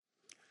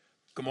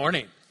Good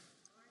morning.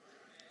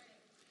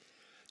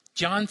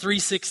 John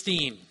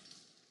 3:16.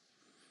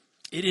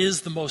 It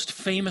is the most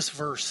famous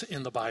verse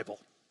in the Bible.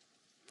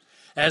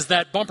 As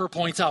that bumper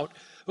points out,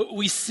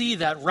 we see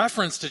that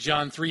reference to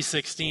John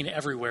 3:16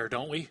 everywhere,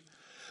 don't we?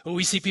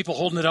 We see people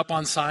holding it up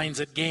on signs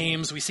at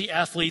games. We see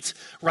athletes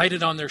write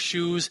it on their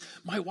shoes.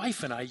 My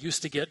wife and I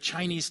used to get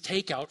Chinese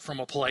takeout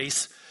from a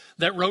place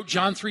that wrote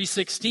John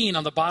 3:16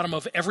 on the bottom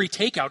of every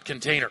takeout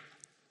container.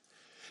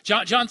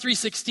 John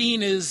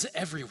 3:16 is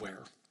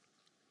everywhere.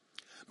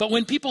 But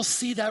when people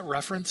see that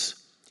reference,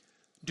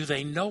 do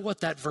they know what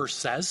that verse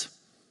says?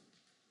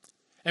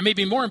 And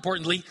maybe more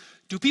importantly,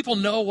 do people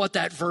know what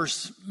that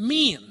verse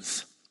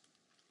means?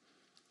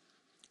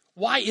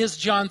 Why is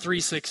John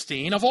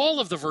 3:16, of all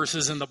of the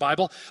verses in the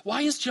Bible,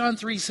 why is John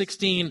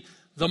 3:16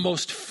 the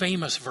most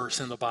famous verse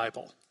in the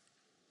Bible?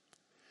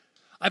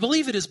 I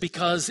believe it is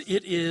because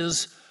it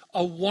is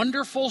a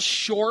wonderful,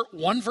 short,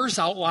 one-verse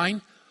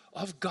outline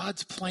of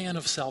God's plan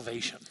of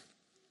salvation.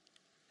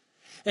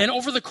 And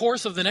over the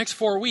course of the next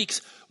 4 weeks,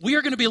 we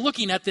are going to be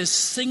looking at this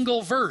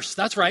single verse.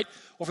 That's right.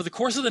 Over the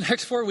course of the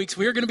next 4 weeks,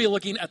 we are going to be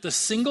looking at the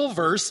single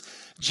verse,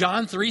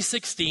 John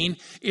 3:16,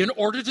 in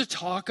order to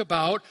talk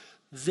about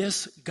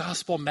this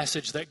gospel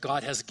message that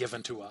God has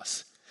given to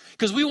us.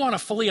 Because we want to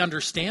fully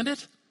understand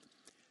it,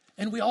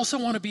 and we also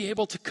want to be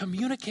able to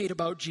communicate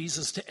about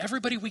Jesus to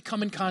everybody we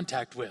come in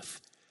contact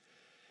with.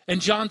 And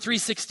John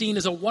 3:16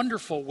 is a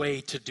wonderful way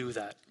to do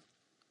that.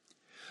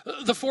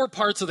 The 4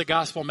 parts of the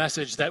gospel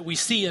message that we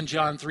see in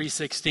John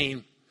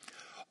 3:16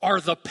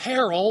 are the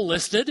peril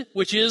listed,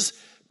 which is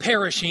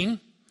perishing,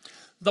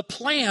 the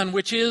plan,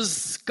 which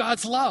is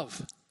God's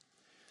love,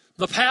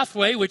 the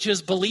pathway, which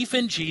is belief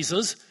in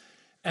Jesus,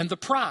 and the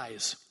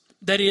prize,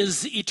 that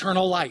is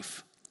eternal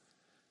life.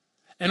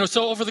 And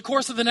so over the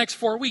course of the next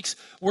 4 weeks,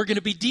 we're going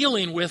to be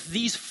dealing with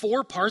these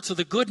 4 parts of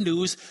the good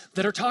news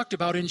that are talked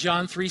about in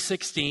John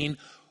 3:16,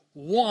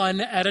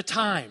 one at a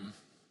time.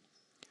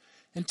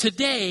 And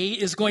today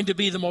is going to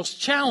be the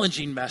most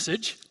challenging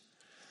message,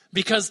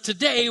 because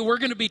today we're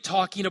going to be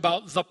talking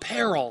about the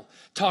peril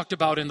talked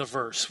about in the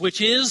verse,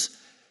 which is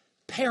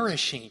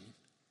perishing.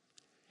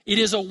 It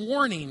is a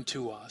warning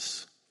to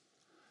us.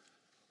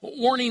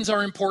 Warnings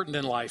are important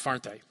in life,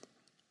 aren't they?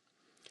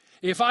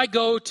 If I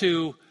go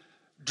to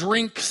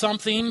drink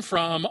something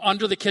from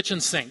under the kitchen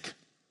sink,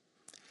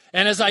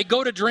 and as I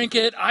go to drink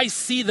it, I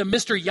see the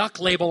Mr. Yuck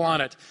label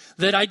on it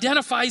that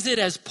identifies it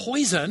as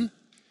poison,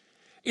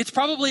 it's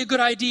probably a good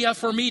idea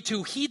for me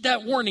to heed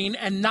that warning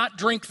and not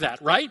drink that,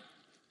 right?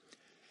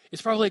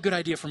 It's probably a good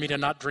idea for me to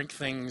not drink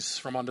things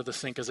from under the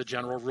sink as a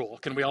general rule.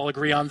 Can we all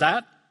agree on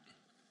that?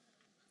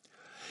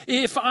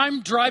 If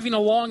I'm driving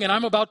along and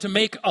I'm about to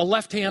make a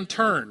left-hand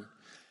turn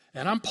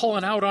and I'm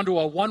pulling out onto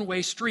a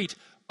one-way street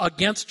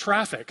against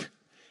traffic,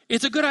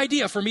 it's a good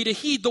idea for me to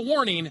heed the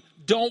warning,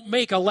 don't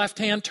make a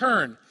left-hand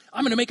turn.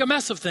 I'm going to make a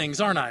mess of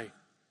things, aren't I?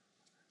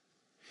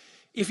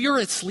 If you're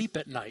asleep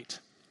at night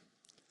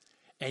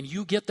and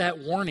you get that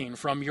warning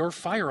from your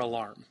fire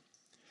alarm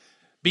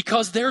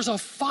because there's a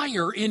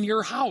fire in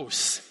your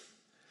house,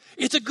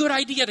 it's a good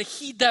idea to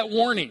heed that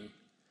warning.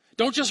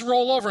 Don't just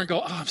roll over and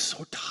go, I'm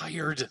so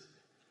tired.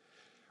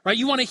 Right?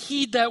 You want to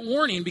heed that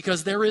warning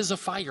because there is a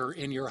fire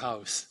in your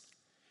house.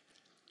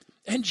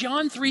 And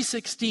John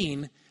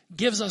 3:16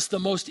 gives us the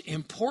most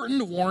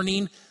important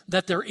warning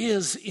that there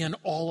is in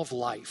all of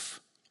life.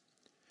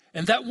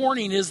 And that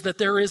warning is that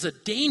there is a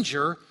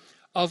danger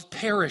of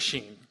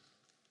perishing.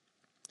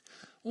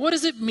 What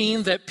does it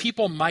mean that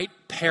people might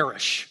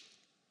perish?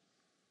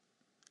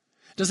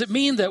 Does it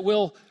mean that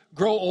we'll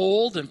grow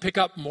old and pick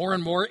up more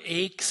and more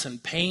aches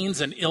and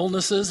pains and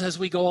illnesses as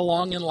we go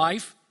along in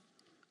life?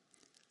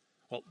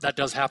 Well, that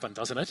does happen,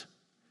 doesn't it?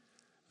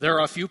 There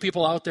are a few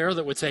people out there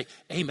that would say,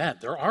 amen,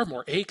 there are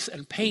more aches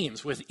and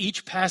pains with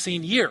each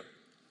passing year.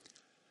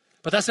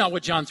 But that's not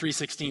what John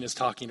 3:16 is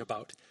talking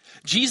about.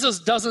 Jesus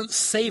doesn't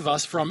save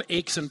us from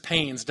aches and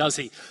pains, does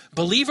he?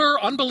 Believer,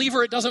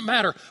 unbeliever, it doesn't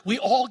matter. We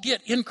all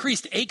get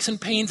increased aches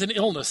and pains and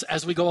illness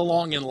as we go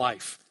along in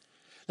life.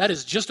 That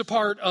is just a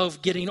part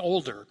of getting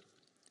older.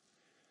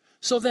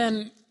 So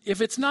then, if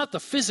it's not the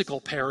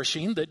physical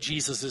perishing that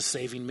Jesus is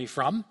saving me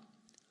from,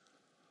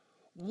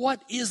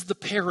 what is the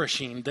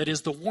perishing that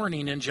is the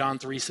warning in John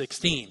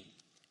 3:16?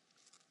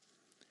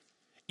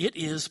 It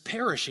is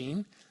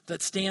perishing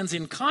that stands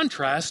in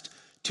contrast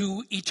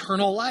to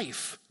eternal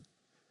life.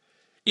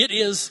 It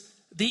is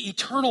the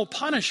eternal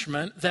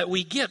punishment that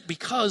we get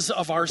because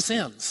of our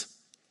sins.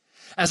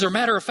 As a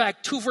matter of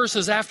fact, 2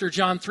 verses after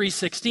John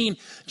 3:16,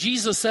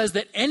 Jesus says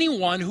that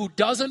anyone who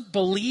doesn't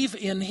believe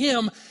in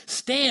him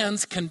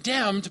stands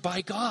condemned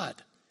by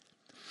God.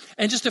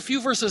 And just a few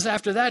verses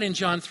after that in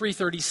John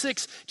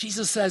 3:36,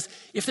 Jesus says,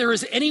 if there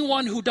is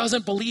anyone who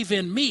doesn't believe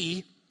in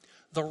me,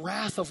 the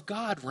wrath of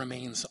God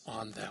remains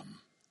on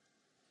them.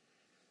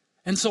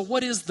 And so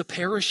what is the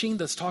perishing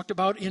that's talked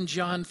about in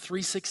John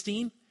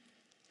 3:16?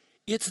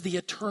 It's the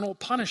eternal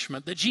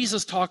punishment that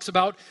Jesus talks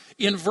about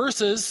in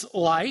verses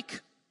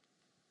like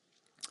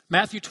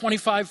Matthew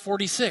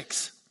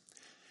 25:46.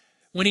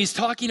 When he's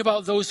talking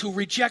about those who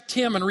reject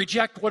him and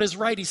reject what is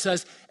right, he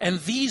says, and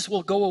these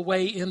will go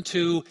away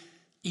into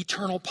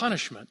eternal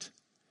punishment,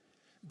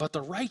 but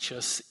the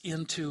righteous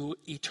into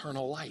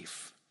eternal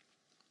life.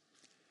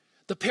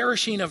 The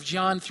perishing of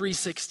John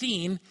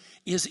 3:16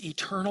 is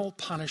eternal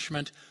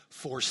punishment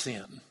for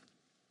sin.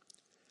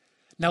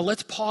 Now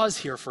let's pause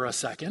here for a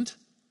second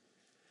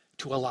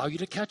to allow you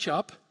to catch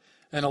up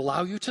and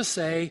allow you to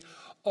say,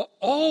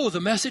 oh,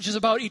 the message is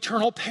about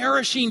eternal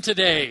perishing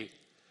today.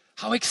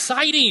 How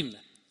exciting.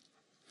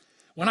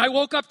 When I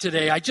woke up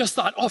today, I just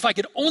thought, if I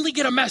could only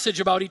get a message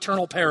about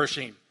eternal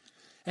perishing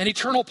and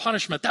eternal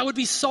punishment, that would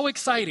be so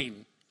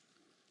exciting.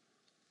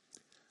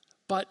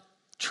 But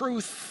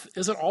truth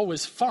isn't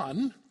always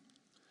fun,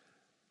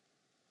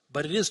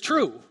 but it is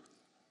true.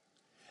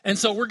 And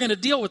so we're going to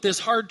deal with this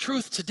hard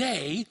truth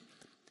today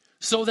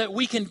so that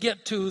we can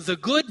get to the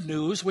good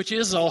news, which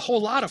is a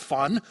whole lot of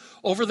fun,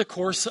 over the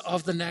course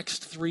of the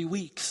next 3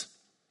 weeks.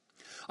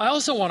 I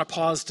also want to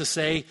pause to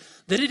say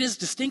that it is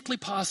distinctly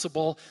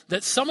possible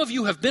that some of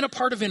you have been a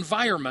part of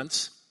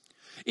environments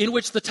in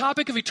which the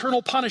topic of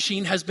eternal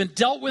punishing has been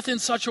dealt with in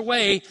such a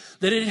way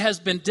that it has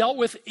been dealt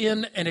with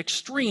in an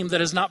extreme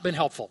that has not been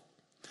helpful.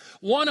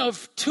 One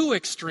of two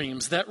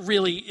extremes that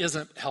really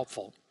isn't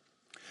helpful.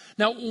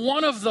 Now,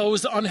 one of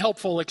those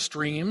unhelpful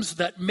extremes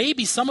that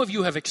maybe some of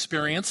you have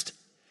experienced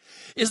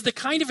is the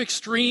kind of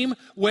extreme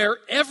where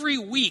every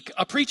week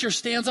a preacher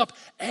stands up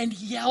and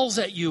yells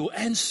at you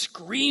and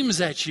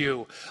screams at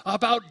you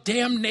about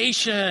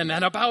damnation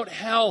and about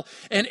hell.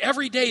 And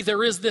every day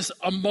there is this,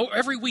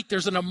 every week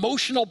there's an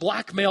emotional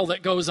blackmail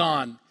that goes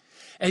on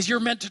as you're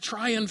meant to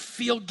try and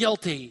feel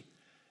guilty.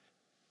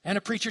 And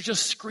a preacher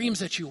just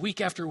screams at you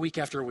week after week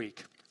after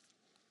week.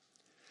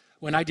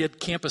 When I did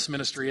campus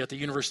ministry at the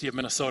University of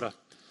Minnesota,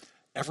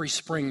 every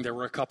spring there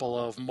were a couple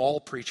of mall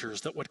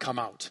preachers that would come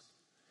out.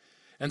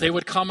 And they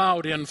would come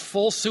out in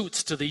full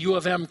suits to the U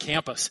of M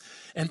campus.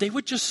 And they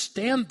would just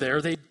stand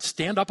there. They'd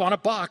stand up on a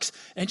box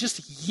and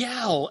just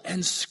yell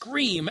and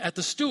scream at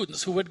the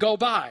students who would go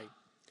by,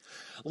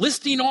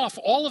 listing off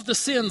all of the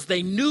sins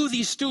they knew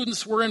these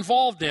students were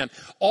involved in,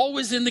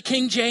 always in the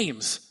King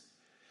James,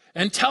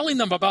 and telling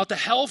them about the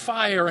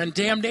hellfire and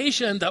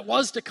damnation that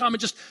was to come,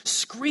 and just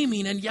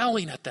screaming and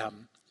yelling at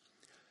them.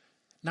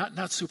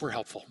 Not super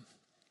helpful.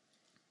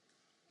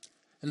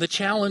 And the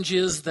challenge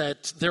is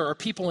that there are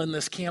people in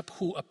this camp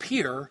who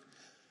appear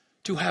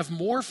to have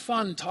more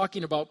fun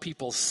talking about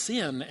people's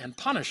sin and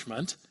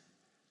punishment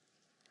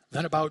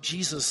than about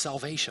Jesus'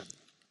 salvation.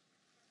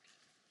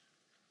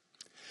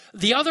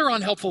 The other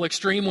unhelpful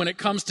extreme when it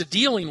comes to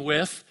dealing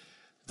with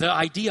the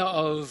idea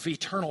of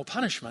eternal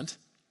punishment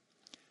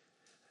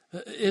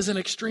is an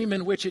extreme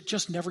in which it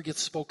just never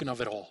gets spoken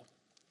of at all.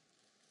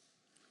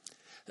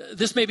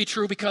 This may be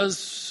true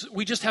because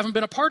we just haven't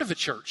been a part of a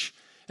church,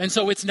 and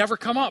so it's never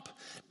come up.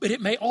 But it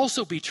may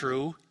also be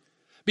true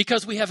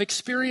because we have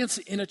experience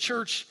in a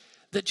church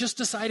that just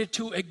decided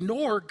to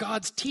ignore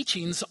God's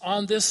teachings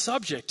on this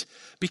subject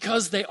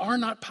because they are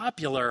not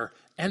popular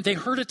and they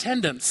hurt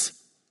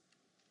attendance.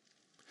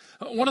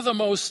 One of the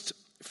most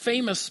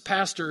famous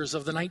pastors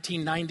of the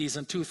 1990s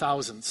and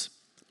 2000s,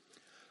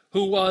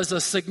 who was a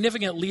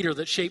significant leader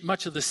that shaped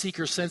much of the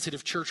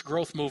seeker-sensitive church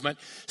growth movement,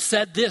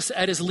 said this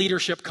at his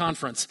leadership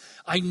conference: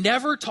 "I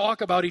never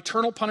talk about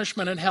eternal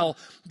punishment and hell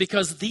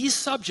because these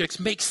subjects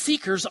make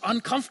seekers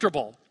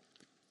uncomfortable."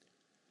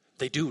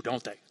 They do,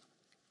 don't they?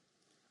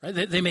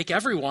 Right? They make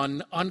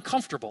everyone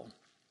uncomfortable.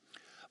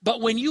 But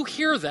when you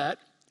hear that,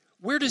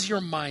 where does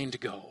your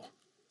mind go?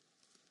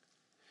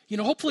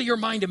 Hopefully your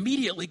mind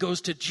immediately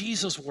goes to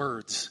Jesus'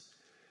 words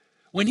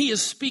when he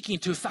is speaking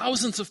to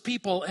thousands of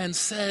people and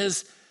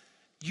says,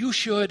 you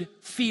should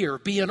fear,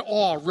 be in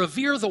awe,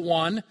 revere the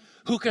one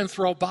who can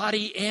throw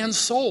body and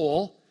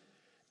soul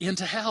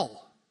into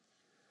hell.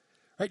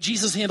 Right?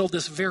 Jesus handled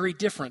this very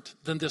different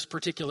than this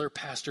particular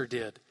pastor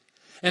did.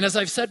 And as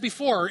I've said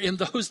before, in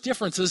those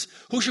differences,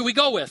 who should we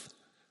go with?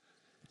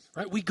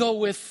 Right? We go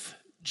with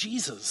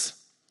Jesus.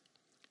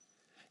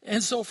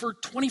 And so for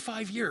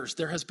 25 years,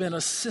 there has been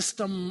a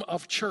system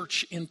of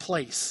church in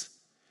place.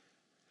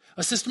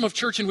 A system of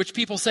church in which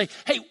people say,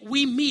 hey,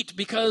 we meet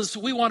because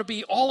we want to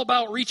be all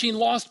about reaching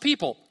lost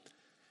people,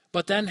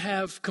 but then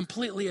have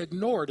completely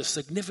ignored a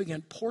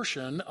significant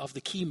portion of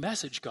the key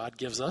message God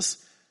gives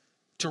us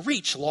to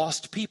reach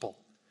lost people,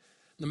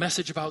 the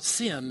message about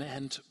sin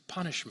and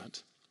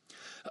punishment.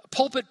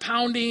 Pulpit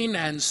pounding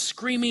and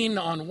screaming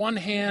on one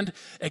hand,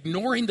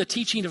 ignoring the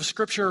teaching of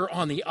Scripture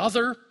on the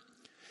other.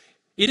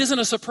 It isn't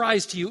a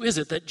surprise to you, is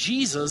it, that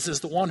Jesus is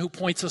the one who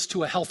points us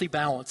to a healthy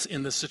balance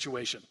in this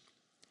situation.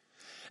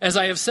 As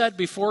I have said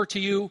before to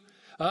you,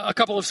 a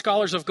couple of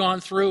scholars have gone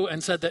through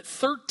and said that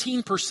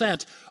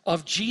 13%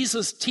 of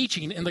Jesus'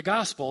 teaching in the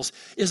Gospels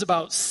is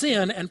about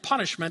sin and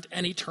punishment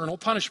and eternal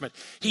punishment.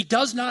 He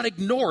does not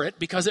ignore it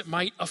because it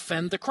might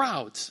offend the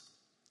crowds.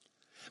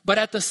 But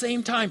at the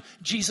same time,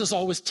 Jesus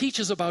always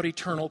teaches about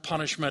eternal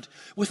punishment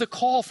with a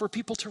call for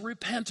people to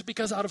repent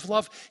because out of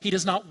love, he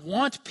does not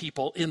want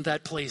people in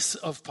that place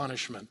of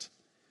punishment.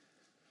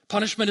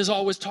 Punishment is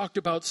always talked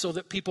about so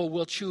that people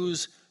will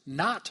choose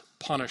not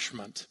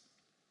punishment.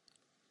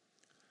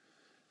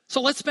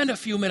 So let's spend a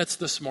few minutes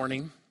this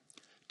morning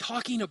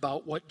talking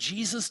about what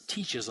Jesus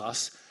teaches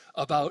us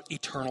about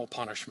eternal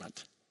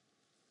punishment.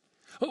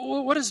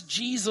 What does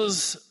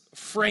Jesus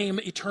frame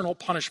eternal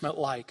punishment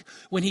like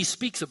when he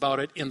speaks about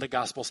it in the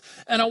Gospels?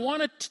 And I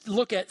want to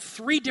look at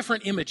three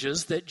different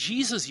images that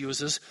Jesus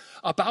uses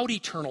about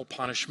eternal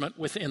punishment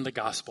within the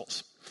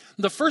Gospels.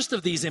 The first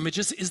of these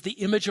images is the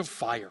image of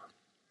fire.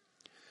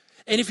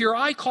 And if your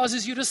eye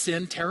causes you to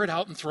sin, tear it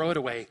out and throw it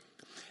away.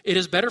 It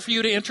is better for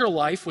you to enter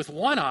life with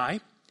one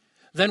eye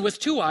than with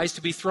two eyes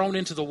to be thrown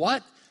into the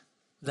what?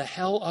 The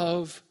hell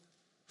of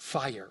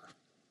fire.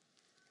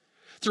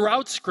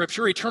 Throughout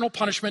Scripture, eternal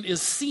punishment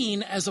is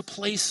seen as a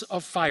place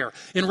of fire.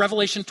 In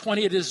Revelation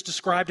 20, it is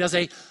described as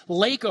a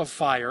lake of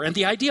fire. And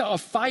the idea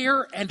of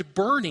fire and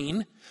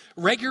burning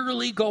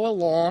regularly go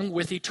along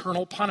with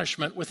eternal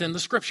punishment within the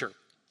Scripture.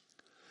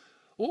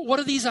 What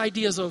do these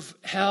ideas of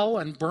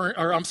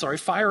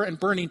fire and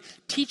burning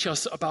teach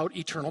us about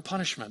eternal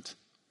punishment?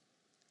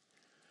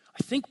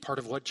 I think part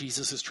of what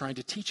Jesus is trying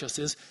to teach us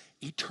is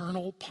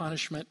eternal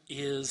punishment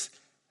is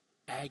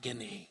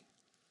agony.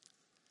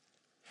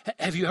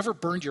 Have you ever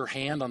burned your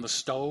hand on the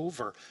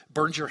stove or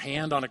burned your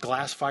hand on a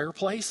glass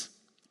fireplace?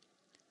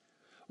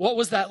 What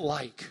was that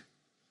like?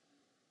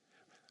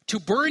 To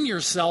burn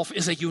yourself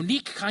is a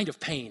unique kind of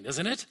pain,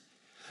 isn't it?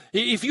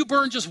 If you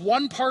burn just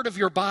one part of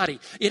your body,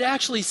 it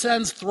actually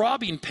sends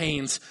throbbing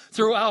pains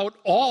throughout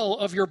all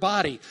of your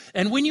body.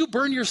 And when you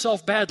burn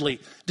yourself badly,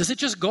 does it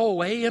just go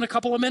away in a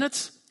couple of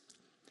minutes?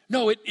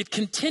 No, it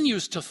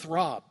continues to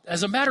throb.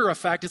 As a matter of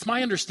fact, it's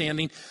my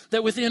understanding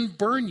that within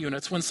burn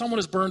units, when someone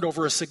is burned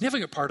over a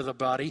significant part of the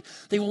body,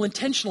 they will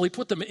intentionally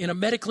put them in a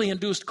medically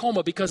induced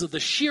coma because of the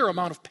sheer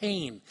amount of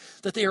pain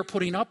that they are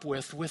putting up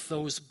with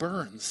those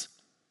burns.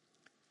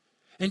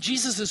 And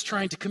Jesus is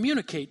trying to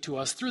communicate to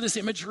us through this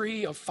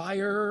imagery of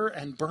fire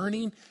and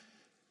burning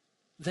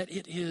that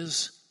it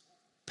is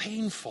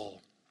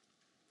painful.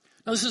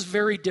 Now, this is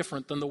very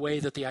different than the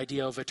way that the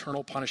idea of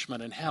eternal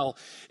punishment and hell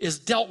is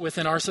dealt with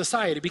in our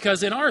society,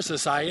 because in our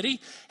society,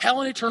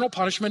 hell and eternal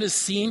punishment is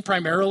seen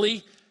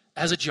primarily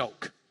as a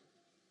joke.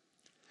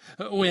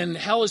 When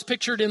hell is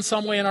pictured in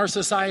some way in our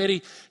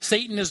society,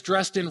 Satan is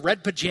dressed in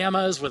red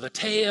pajamas with a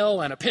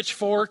tail and a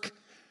pitchfork.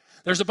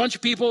 There's a bunch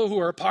of people who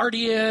are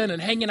partying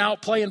and hanging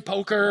out playing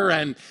poker,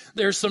 and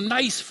there's some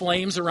nice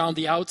flames around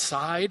the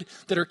outside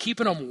that are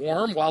keeping them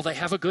warm while they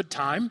have a good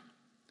time.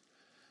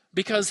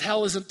 Because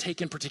hell isn't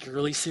taken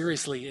particularly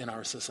seriously in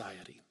our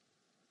society.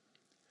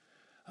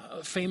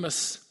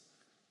 Famous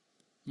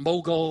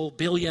mogul,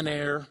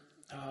 billionaire,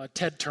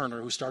 Ted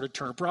Turner, who started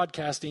Turner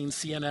Broadcasting,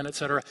 CNN,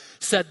 etc.,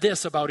 said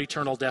this about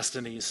eternal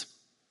destinies.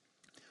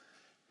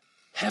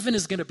 Heaven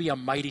is going to be a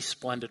mighty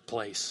splendid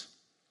place.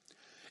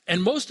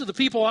 And most of the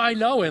people I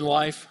know in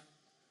life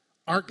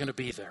aren't going to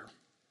be there.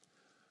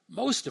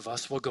 Most of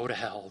us will go to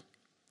hell.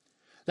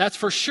 That's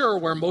for sure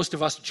where most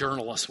of us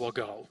journalists will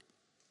go.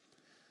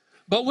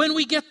 But when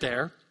we get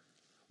there,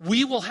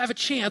 we will have a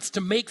chance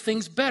to make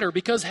things better,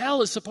 because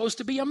hell is supposed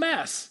to be a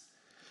mess.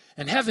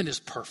 And heaven is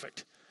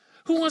perfect.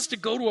 Who wants to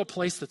go to a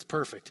place that's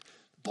perfect?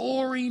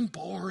 Boring,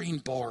 boring,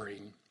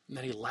 boring. And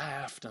then he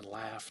laughed and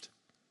laughed.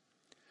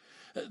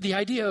 The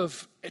idea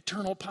of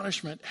eternal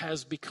punishment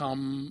has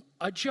become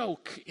a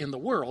joke in the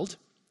world.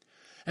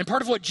 And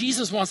part of what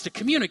Jesus wants to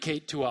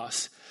communicate to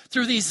us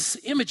through these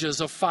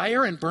images of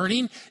fire and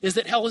burning is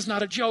that hell is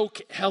not a joke.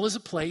 Hell is a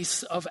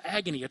place of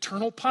agony.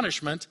 Eternal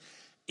punishment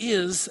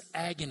is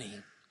agony.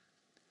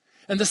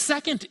 And the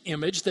second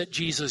image that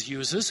Jesus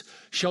uses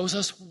shows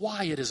us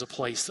why it is a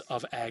place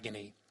of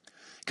agony.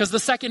 Because the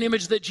second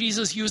image that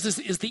Jesus uses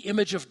is the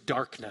image of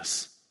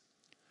darkness.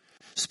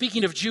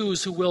 Speaking of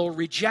Jews who will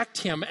reject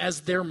him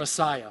as their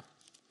Messiah,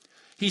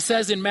 he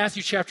says in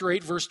Matthew chapter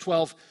 8, verse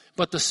 12,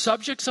 "But the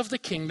subjects of the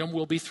kingdom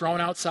will be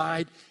thrown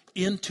outside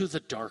into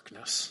the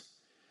darkness,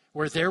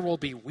 where there will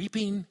be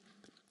weeping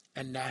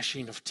and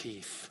gnashing of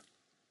teeth."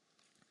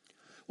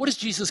 What is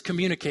Jesus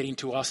communicating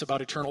to us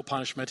about eternal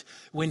punishment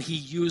when he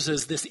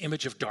uses this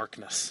image of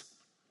darkness?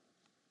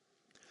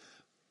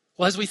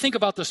 Well, as we think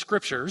about the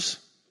Scriptures,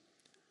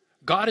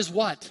 God is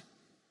what?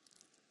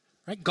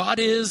 Right? God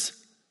is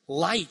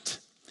light.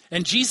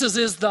 And Jesus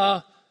is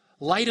the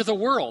light of the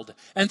world.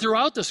 And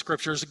throughout the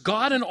Scriptures,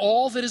 God and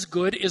all that is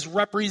good is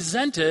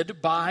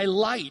represented by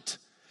light.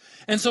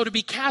 And so to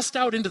be cast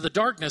out into the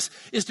darkness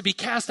is to be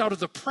cast out of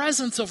the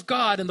presence of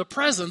God and the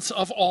presence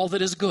of all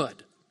that is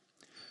good.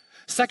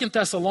 2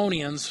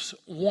 Thessalonians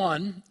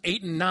 1,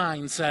 8 and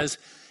 9 says,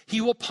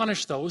 "He will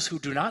punish those who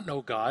do not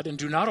know God and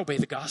do not obey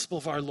the gospel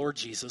of our Lord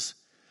Jesus.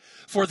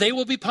 For they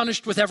will be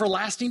punished with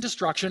everlasting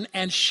destruction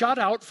and shut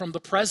out from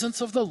the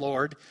presence of the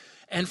Lord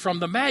and from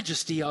the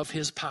majesty of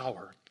his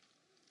power."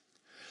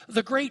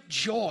 The great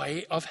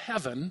joy of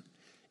heaven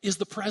is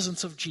the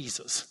presence of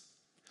Jesus.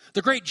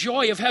 The great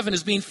joy of heaven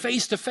is being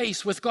face to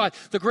face with God.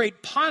 The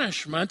great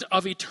punishment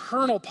of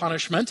eternal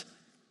punishment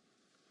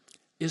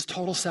is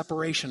total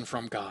separation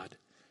from God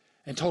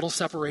and total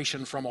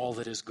separation from all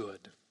that is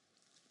good.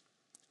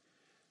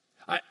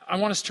 I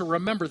want us to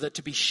remember that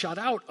to be shut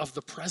out of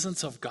the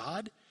presence of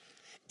God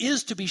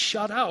is to be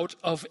shut out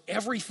of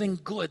everything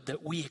good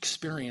that we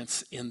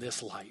experience in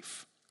this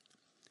life.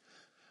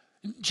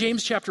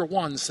 James chapter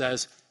 1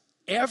 says,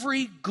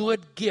 every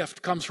good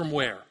gift comes from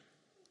where?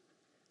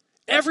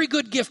 Every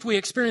good gift we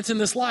experience in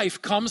this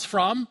life comes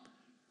from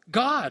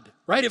God,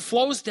 right? It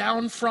flows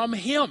down from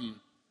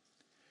Him.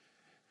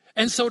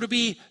 And so to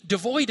be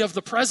devoid of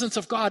the presence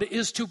of God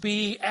is to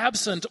be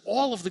absent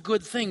all of the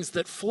good things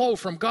that flow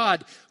from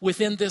God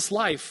within this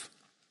life.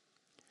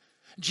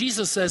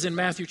 Jesus says in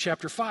Matthew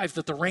chapter 5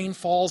 that the rain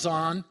falls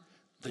on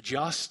the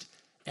just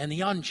and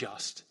the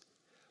unjust.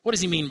 What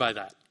does he mean by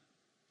that?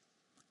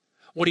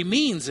 What he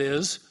means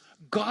is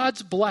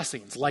God's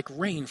blessings, like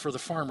rain for the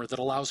farmer that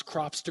allows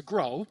crops to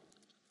grow,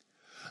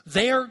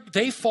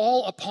 they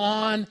fall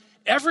upon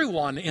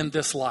everyone in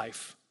this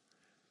life.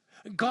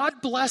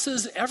 God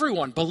blesses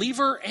everyone,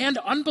 believer and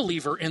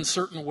unbeliever, in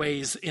certain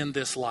ways in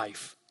this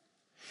life.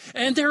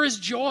 And there is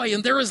joy,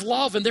 and there is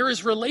love, and there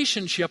is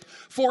relationship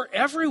for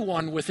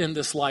everyone within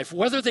this life,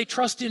 whether they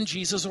trust in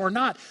Jesus or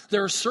not.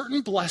 There are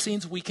certain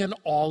blessings we can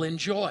all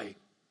enjoy.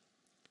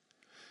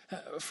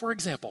 For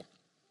example,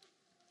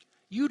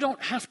 you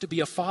don't have to be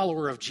a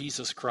follower of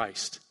Jesus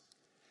Christ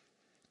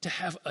to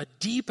have a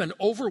deep and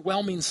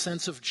overwhelming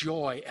sense of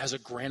joy as a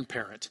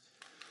grandparent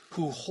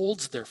who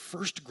holds their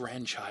first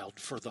grandchild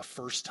for the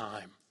first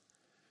time.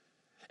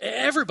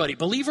 Everybody,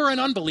 believer and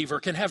unbeliever,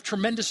 can have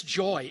tremendous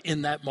joy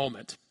in that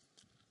moment.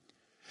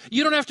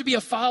 You don't have to be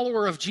a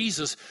follower of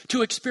Jesus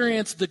to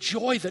experience the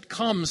joy that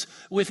comes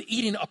with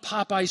eating a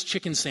Popeye's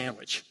chicken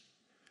sandwich.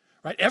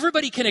 Right?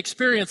 Everybody can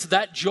experience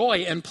that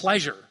joy and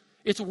pleasure.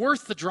 It's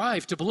worth the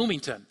drive to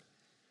Bloomington.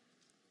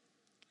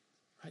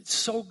 It's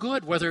so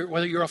good,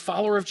 whether you're a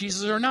follower of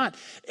Jesus or not.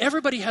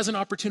 Everybody has an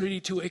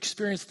opportunity to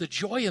experience the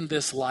joy in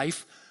this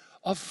life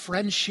of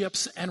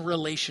friendships and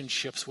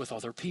relationships with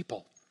other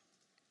people.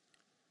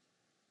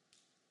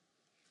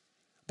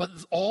 But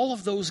all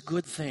of those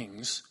good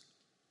things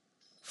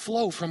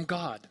flow from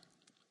God.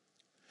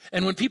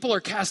 And when people are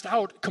cast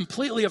out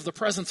completely of the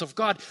presence of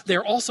God,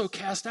 they're also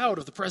cast out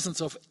of the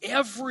presence of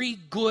every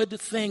good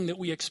thing that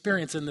we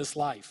experience in this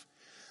life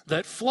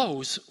that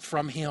flows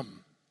from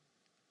Him.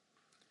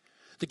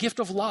 The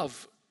gift of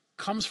love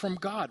comes from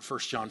God, 1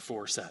 John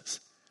 4 says.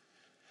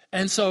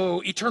 And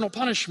so eternal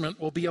punishment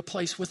will be a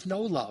place with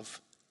no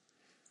love.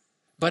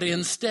 But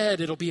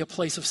instead, it'll be a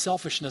place of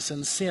selfishness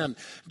and sin.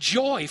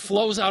 Joy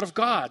flows out of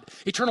God.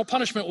 Eternal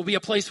punishment will be a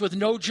place with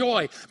no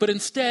joy, but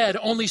instead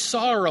only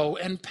sorrow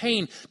and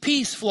pain.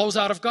 Peace flows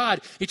out of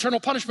God. Eternal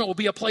punishment will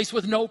be a place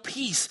with no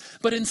peace,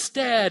 but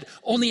instead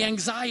only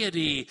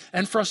anxiety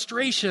and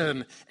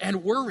frustration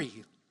and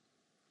worry.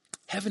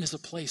 Heaven is a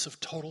place of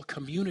total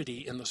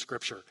community in the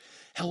Scripture.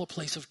 Hell, a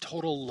place of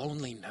total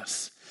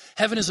loneliness.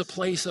 Heaven is a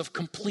place of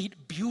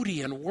complete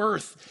beauty and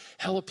worth.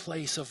 Hell, a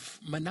place of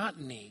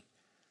monotony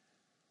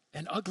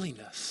and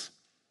ugliness.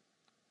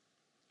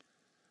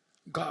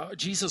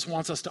 Jesus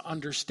wants us to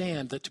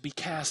understand that to be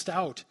cast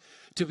out,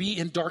 to be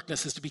in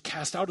darkness, is to be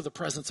cast out of the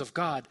presence of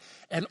God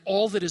and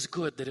all that is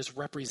good that is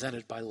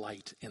represented by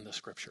light in the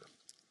Scripture.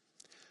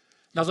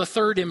 Now, the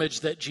third image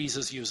that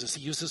Jesus uses,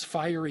 he uses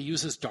fire, he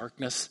uses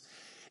darkness,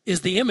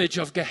 is the image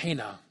of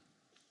Gehenna.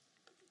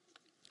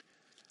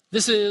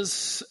 This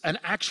is an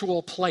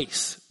actual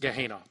place,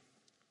 Gehenna.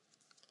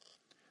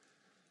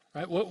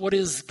 Right? What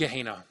is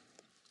Gehenna?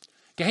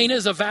 Gehenna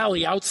is a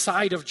valley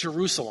outside of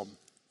Jerusalem.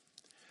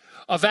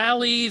 A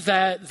valley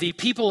that the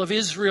people of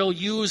Israel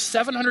used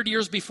 700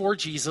 years before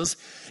Jesus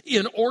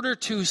in order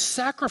to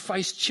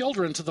sacrifice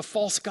children to the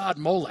false god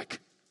Molech.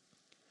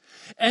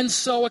 And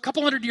so a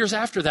couple hundred years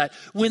after that,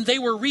 when they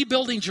were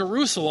rebuilding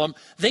Jerusalem,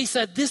 they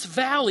said, this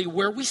valley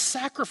where we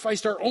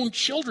sacrificed our own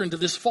children to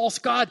this false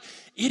god,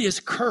 it is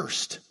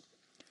cursed.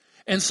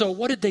 And so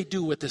what did they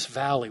do with this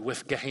valley,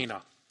 with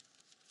Gehenna?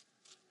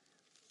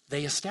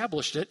 They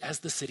established it as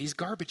the city's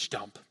garbage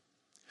dump.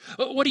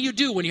 What do you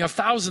do when you have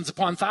thousands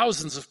upon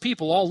thousands of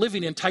people all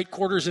living in tight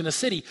quarters in a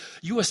city?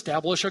 You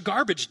establish a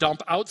garbage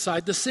dump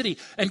outside the city.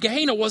 And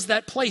Gehenna was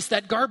that place,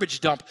 that garbage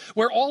dump,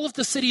 where all of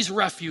the city's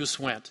refuse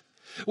went,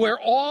 where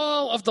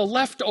all of the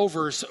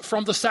leftovers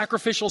from the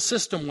sacrificial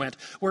system went,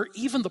 where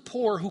even the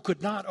poor who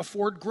could not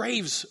afford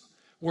graves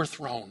were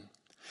thrown.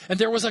 And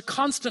there was a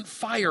constant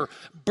fire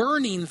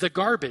burning the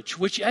garbage,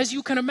 which, as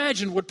you can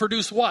imagine, would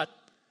produce what?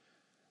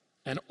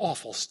 An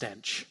awful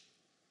stench.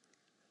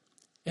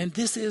 And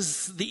this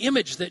is the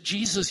image that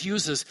Jesus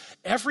uses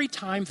every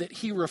time that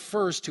he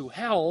refers to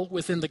hell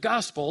within the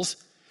Gospels.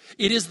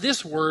 It is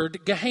this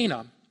word,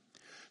 Gehenna.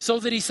 So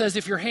that he says,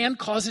 if your hand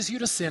causes you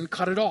to sin,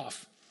 cut it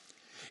off.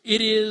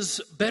 It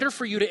is better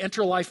for you to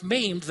enter life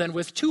maimed than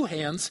with two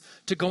hands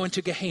to go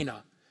into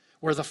Gehenna,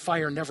 where the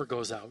fire never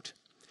goes out.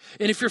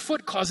 And if your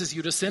foot causes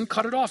you to sin,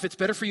 cut it off. It's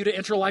better for you to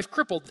enter life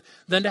crippled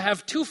than to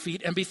have 2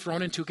 feet and be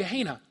thrown into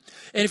Gehenna.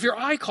 And if your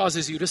eye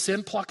causes you to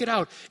sin, pluck it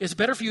out. It's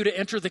better for you to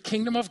enter the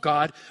kingdom of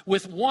God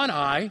with one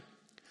eye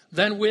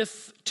than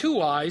with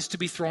 2 eyes to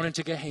be thrown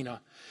into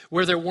Gehenna,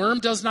 where their worm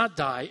does not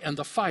die and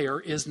the fire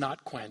is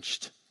not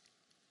quenched.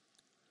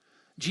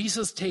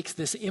 Jesus takes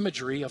this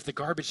imagery of the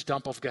garbage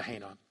dump of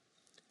Gehenna,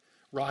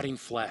 rotting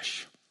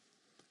flesh,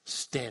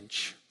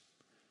 stench,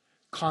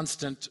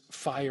 constant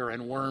fire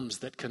and worms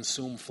that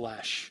consume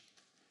flesh.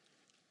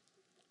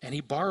 And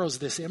he borrows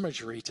this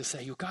imagery to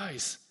say, you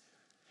guys,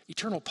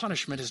 eternal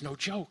punishment is no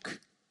joke.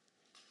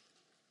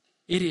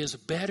 It is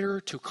better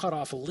to cut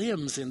off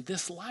limbs in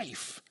this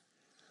life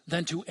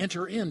than to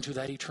enter into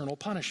that eternal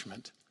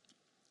punishment.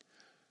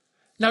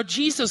 Now,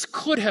 Jesus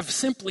could have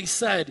simply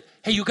said,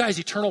 hey, you guys,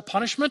 eternal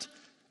punishment,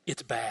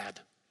 it's bad.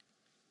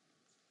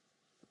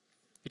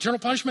 Eternal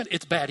punishment,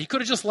 it's bad. He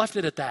could have just left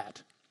it at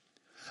that.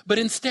 But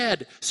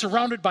instead,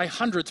 surrounded by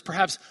hundreds,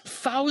 perhaps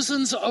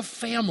thousands of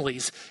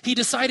families, he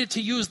decided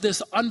to use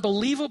this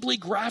unbelievably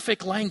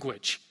graphic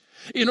language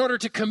in order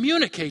to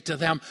communicate to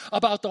them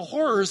about the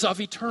horrors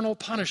of eternal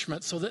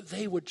punishment so that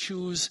they would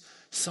choose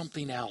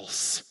something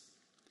else,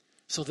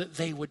 so that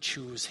they would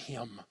choose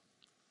him.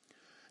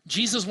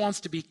 Jesus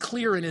wants to be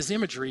clear in his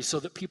imagery so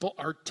that people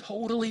are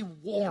totally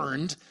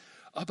warned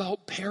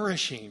about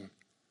perishing.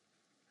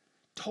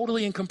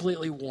 Totally and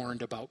completely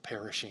warned about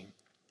perishing.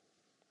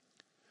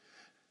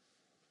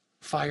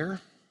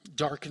 Fire,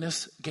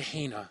 darkness,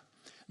 Gehenna.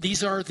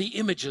 These are the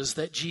images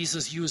that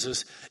Jesus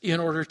uses in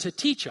order to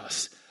teach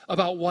us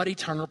about what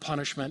eternal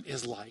punishment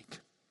is like.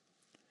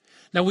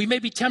 Now, we may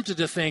be tempted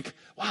to think,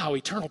 wow,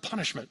 eternal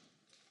punishment.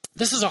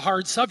 This is a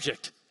hard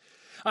subject.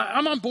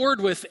 I'm on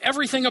board with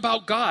everything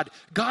about God.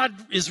 God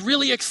is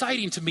really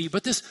exciting to me,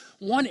 but this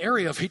one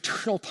area of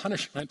eternal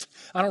punishment,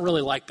 I don't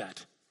really like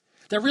that.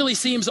 That really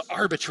seems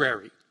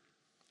arbitrary.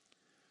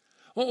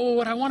 Well,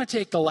 what I want to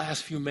take the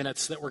last few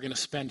minutes that we're going to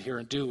spend here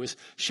and do is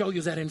show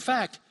you that, in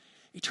fact,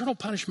 eternal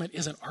punishment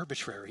isn't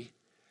arbitrary.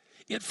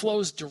 It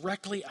flows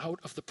directly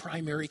out of the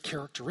primary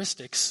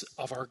characteristics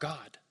of our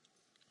God.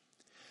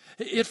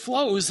 It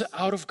flows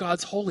out of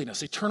God's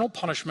holiness. Eternal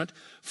punishment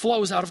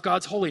flows out of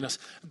God's holiness.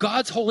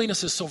 God's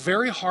holiness is so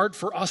very hard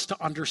for us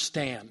to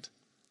understand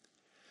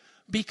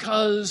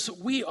because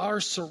we are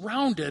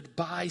surrounded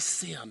by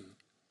sin.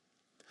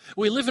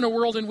 We live in a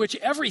world in which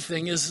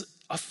everything is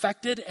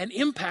affected and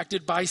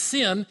impacted by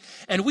sin,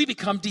 and we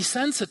become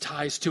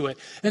desensitized to it.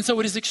 And so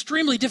it is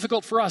extremely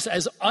difficult for us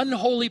as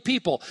unholy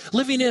people,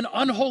 living in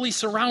unholy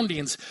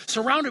surroundings,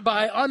 surrounded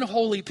by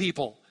unholy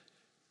people,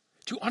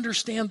 to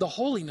understand the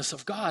holiness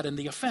of God and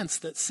the offense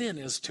that sin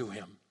is to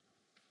him.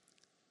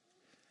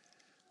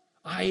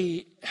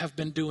 I have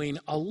been doing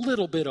a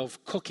little bit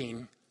of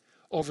cooking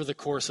over the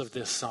course of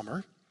this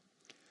summer.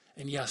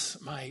 And yes,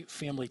 my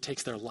family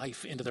takes their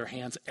life into their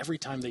hands every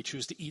time they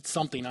choose to eat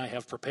something I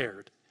have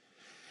prepared.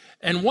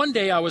 And one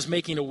day I was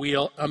making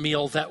a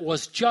meal that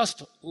was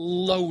just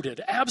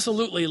loaded,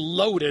 absolutely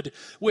loaded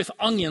with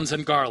onions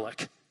and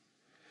garlic.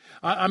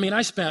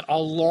 I spent a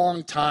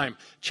long time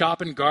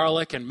chopping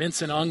garlic and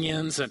mincing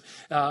onions and,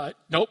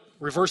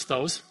 reverse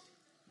those.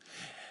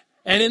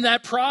 And in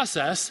that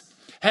process,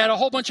 had a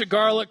whole bunch of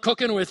garlic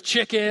cooking with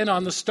chicken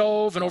on the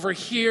stove. And over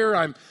here,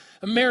 I'm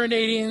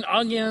marinating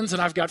onions, and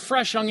I've got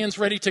fresh onions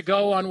ready to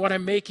go on what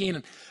I'm making.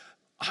 And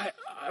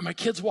my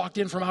kids walked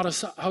in from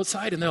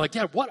outside, and they're like,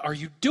 Dad, what are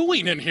you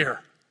doing in here?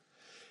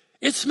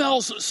 It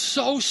smells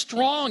so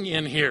strong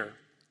in here.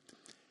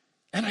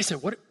 And I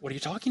said, what are you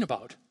talking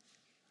about?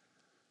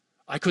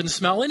 I couldn't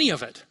smell any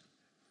of it.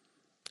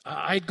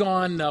 I'd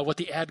gone what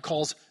the ad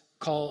call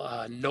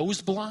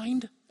nose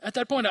blind at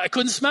that point. I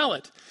couldn't smell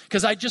it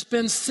because I'd just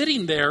been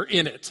sitting there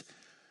in it,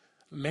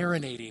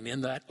 marinating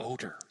in that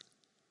odor.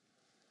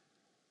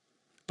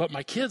 But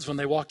my kids, when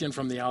they walked in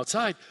from the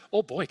outside,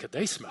 oh boy, could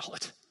they smell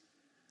it.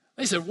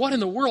 They said, what in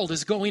the world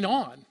is going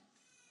on?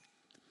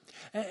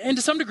 And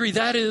to some degree,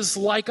 that is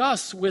like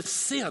us with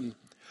sin.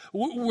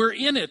 We're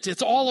in it.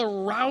 It's all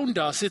around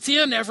us. It's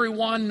in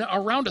everyone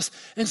around us.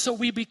 And so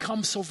we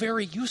become so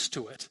very used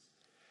to it.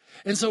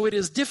 And so it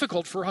is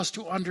difficult for us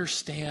to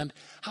understand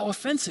how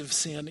offensive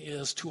sin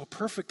is to a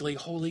perfectly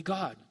holy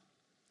God.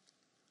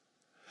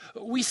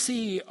 We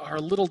see our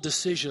little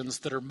decisions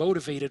that are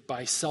motivated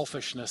by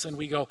selfishness, and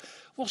we go,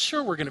 well,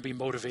 sure, we're going to be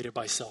motivated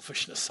by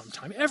selfishness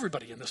sometime.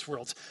 Everybody in this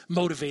world's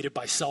motivated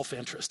by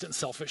self-interest and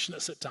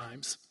selfishness at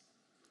times.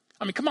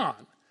 I mean, come on.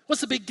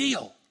 What's the big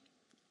deal?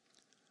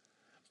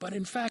 But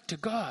in fact, to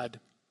God,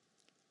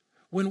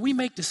 when we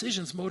make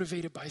decisions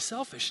motivated by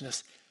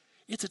selfishness,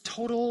 it's a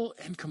total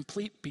and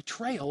complete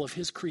betrayal of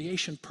his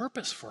creation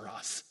purpose for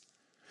us.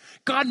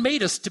 God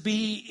made us to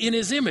be in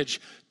his image,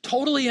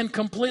 totally and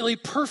completely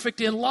perfect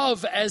in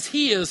love as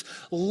he is,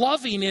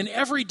 loving in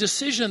every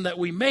decision that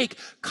we make,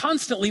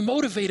 constantly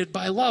motivated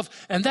by love.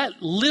 And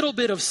that little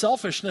bit of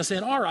selfishness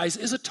in our eyes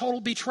is a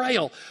total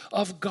betrayal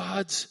of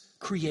God's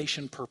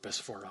creation purpose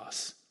for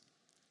us.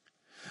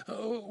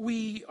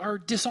 We are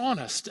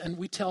dishonest and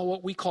we tell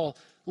what we call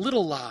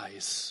little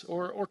lies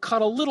or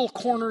cut a little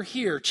corner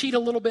here, cheat a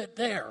little bit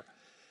there.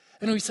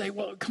 And we say,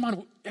 well, come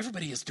on,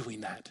 everybody is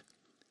doing that.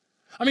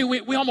 I mean,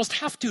 we almost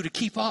have to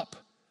keep up.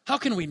 How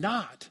can we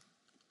not?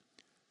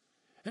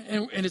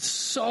 And we're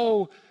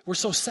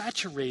so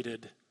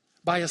saturated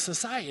by a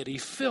society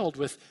filled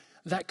with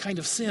that kind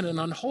of sin and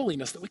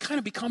unholiness that we kind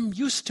of become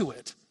used to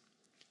it.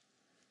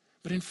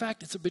 But in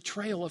fact, it's a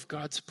betrayal of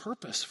God's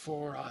purpose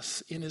for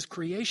us in his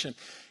creation.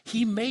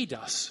 He made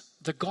us,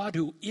 the God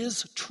who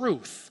is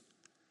truth,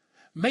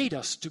 made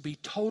us to be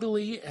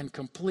totally and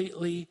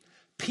completely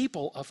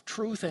people of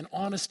truth and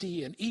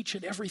honesty in each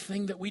and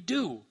everything that we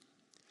do.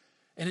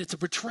 And it's a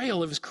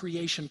betrayal of his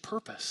creation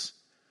purpose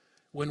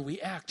when we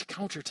act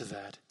counter to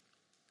that.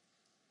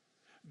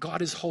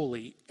 God is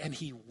holy, and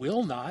he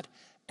will not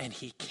and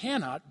he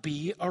cannot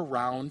be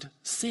around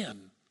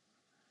sin.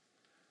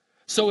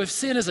 So if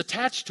sin is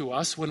attached to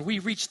us, when we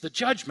reach the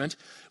judgment,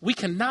 we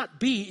cannot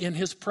be in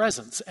his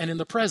presence and in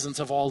the presence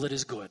of all that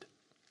is good.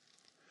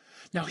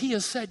 Now he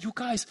has said, you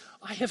guys,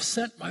 I have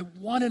sent my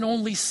one and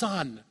only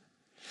Son.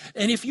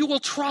 And if you will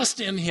trust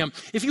in him,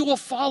 if you will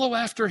follow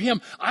after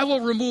him, I will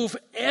remove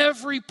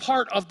every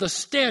part of the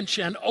stench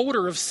and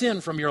odor of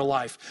sin from your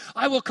life.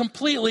 I will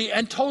completely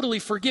and totally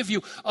forgive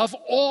you of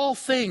all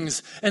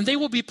things. And they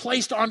will be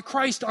placed on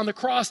Christ on the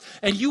cross,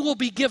 and you will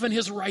be given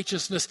his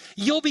righteousness.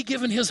 You'll be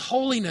given his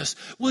holiness.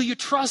 Will you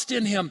trust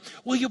in him?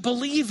 Will you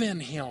believe in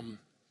him?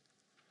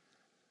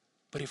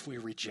 But if we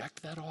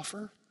reject that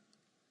offer,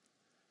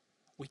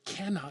 we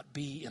cannot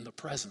be in the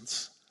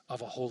presence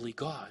of a holy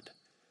God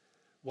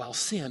while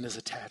sin is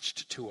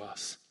attached to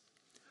us.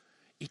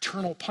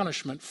 Eternal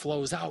punishment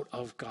flows out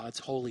of God's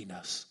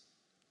holiness.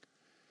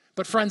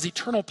 But friends,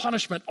 eternal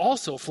punishment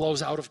also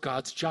flows out of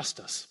God's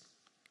justice.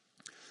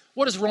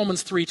 What does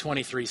Romans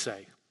 3:23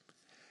 say?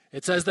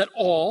 It says that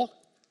all,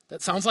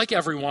 that sounds like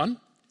everyone,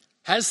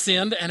 has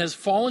sinned and has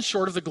fallen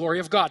short of the glory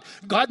of God.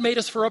 God made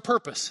us for a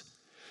purpose,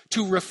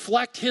 to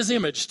reflect his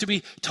image, to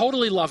be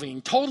totally loving,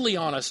 totally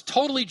honest,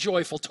 totally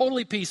joyful,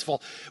 totally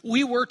peaceful.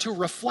 We were to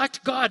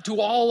reflect God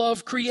to all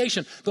of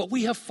creation, but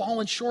we have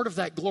fallen short of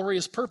that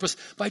glorious purpose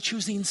by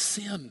choosing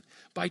sin,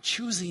 by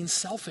choosing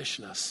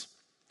selfishness.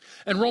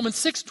 And Romans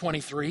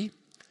 6:23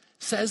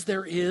 says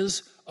there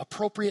is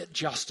appropriate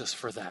justice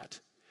for that.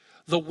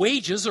 The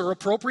wages or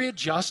appropriate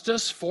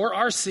justice for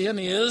our sin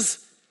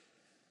is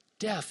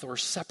death or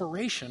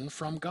separation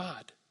from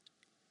God.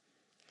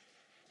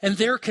 And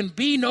there can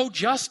be no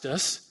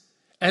justice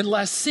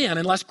unless sin,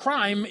 unless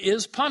crime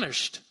is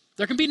punished.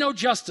 There can be no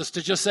justice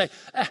to just say,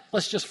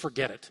 let's just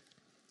forget it.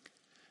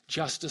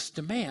 Justice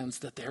demands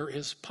that there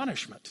is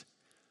punishment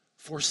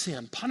for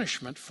sin,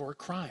 punishment for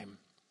crime.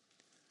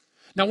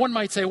 Now one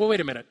might say, well, wait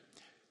a minute.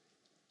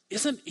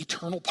 Isn't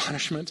eternal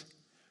punishment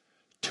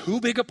too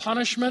big a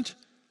punishment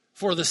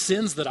for the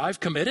sins that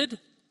I've committed?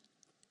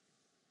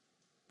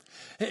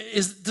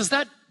 Does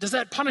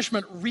that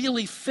punishment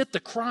really fit the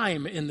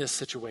crime in this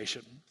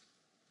situation?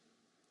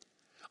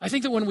 I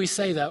think that when we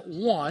say that,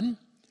 one,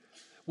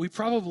 we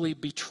probably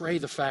betray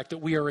the fact that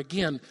we are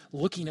again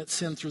looking at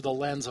sin through the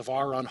lens of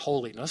our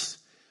unholiness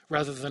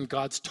rather than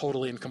God's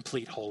totally and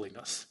complete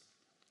holiness.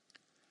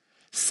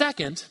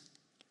 Second,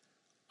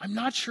 I'm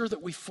not sure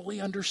that we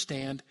fully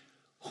understand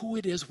who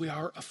it is we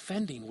are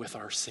offending with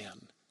our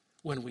sin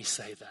when we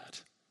say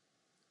that.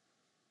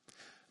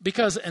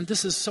 Because, and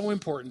this is so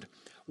important,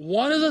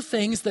 one of the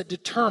things that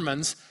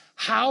determines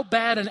how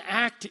bad an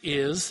act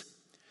is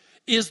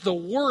the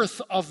worth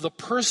of the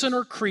person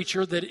or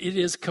creature that it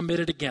is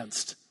committed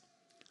against.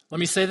 Let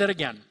me say that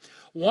again.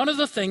 One of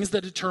the things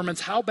that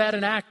determines how bad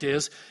an act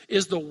is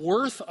the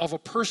worth of a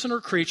person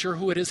or creature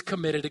who it is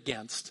committed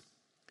against.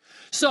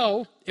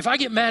 So, if I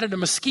get mad at a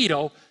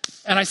mosquito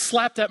and I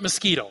slap that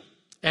mosquito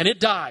and it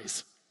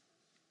dies,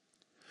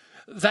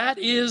 that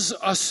is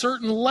a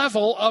certain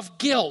level of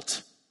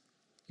guilt.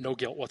 No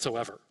guilt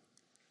whatsoever.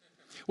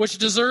 Which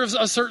deserves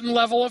a certain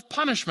level of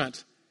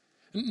punishment.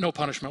 No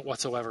punishment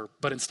whatsoever,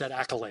 but instead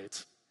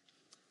accolades.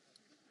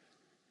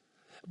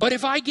 But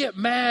if I get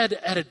mad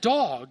at a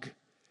dog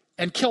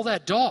and kill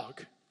that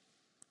dog,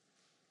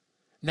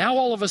 now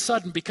all of a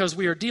sudden, because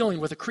we are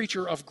dealing with a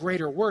creature of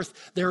greater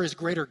worth, there is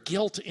greater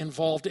guilt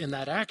involved in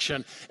that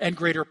action and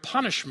greater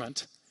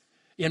punishment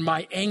in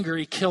my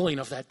angry killing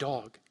of that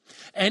dog.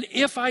 And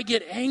if I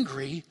get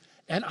angry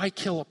and I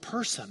kill a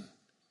person,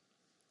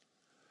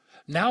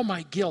 now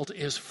my guilt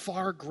is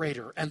far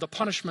greater, and the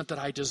punishment that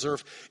I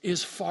deserve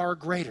is far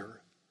greater.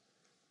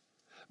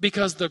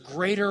 Because the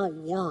greater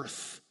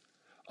worth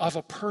of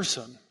a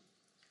person,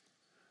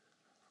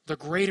 the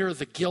greater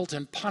the guilt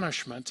and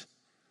punishment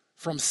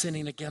from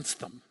sinning against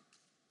them.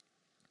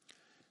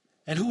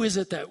 And who is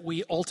it that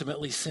we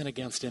ultimately sin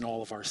against in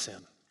all of our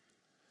sin?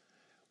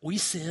 We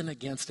sin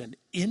against an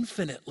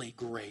infinitely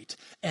great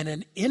and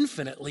an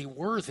infinitely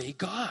worthy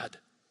God.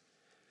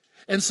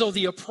 And so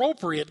the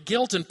appropriate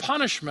guilt and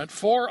punishment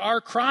for our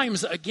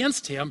crimes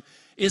against him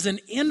is an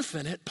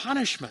infinite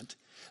punishment.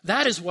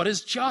 That is what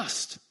is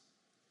just.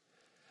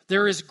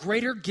 There is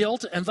greater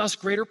guilt and thus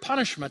greater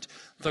punishment,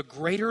 the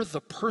greater the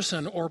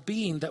person or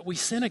being that we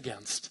sin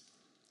against.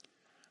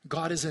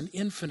 God is an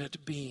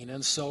infinite being,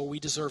 and so we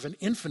deserve an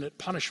infinite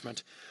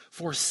punishment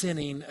for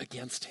sinning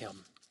against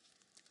him.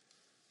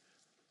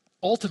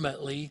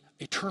 Ultimately,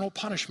 eternal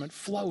punishment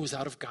flows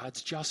out of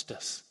God's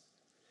justice.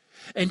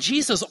 And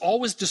Jesus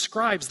always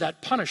describes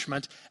that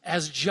punishment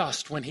as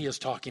just when he is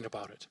talking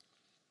about it.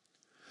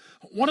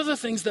 One of the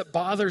things that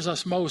bothers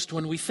us most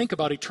when we think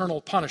about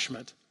eternal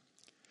punishment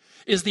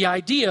is the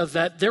idea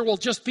that there will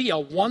just be a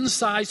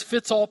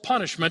one-size-fits-all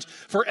punishment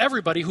for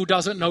everybody who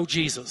doesn't know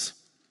Jesus.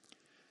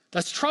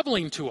 That's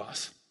troubling to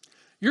us.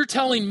 You're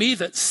telling me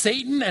that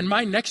Satan and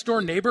my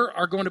next-door neighbor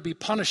are going to be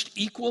punished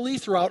equally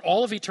throughout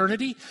all of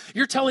eternity?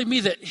 You're telling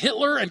me that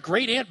Hitler and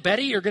Great Aunt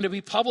Betty are going to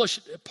be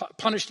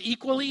punished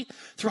equally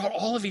throughout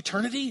all of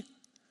eternity?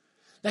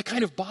 That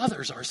kind of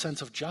bothers our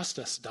sense of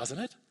justice, doesn't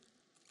it?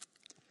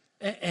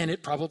 And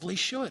it probably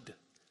should.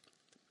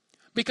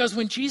 Because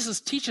when Jesus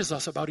teaches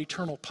us about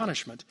eternal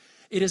punishment,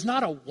 it is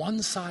not a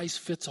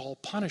one-size-fits-all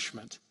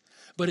punishment,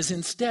 but is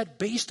instead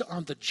based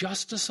on the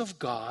justice of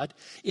God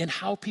in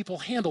how people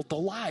handled the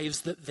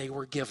lives that they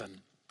were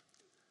given.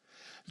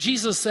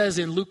 Jesus says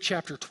in Luke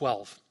chapter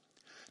 12,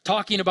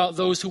 talking about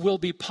those who will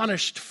be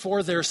punished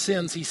for their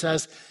sins, he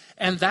says,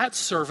 "And that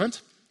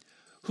servant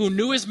who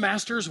knew his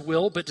master's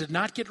will but did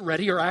not get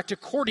ready or act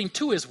according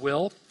to his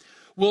will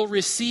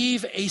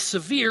receive a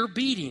severe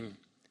beating.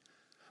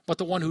 But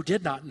the one who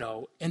did not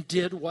know and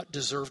did what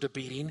deserved a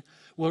beating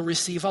will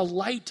receive a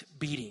light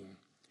beating.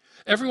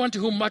 Everyone to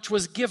whom much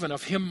was given,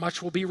 of him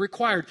much will be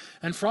required.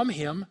 And from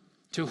him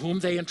to whom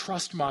they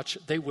entrust much,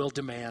 they will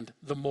demand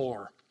the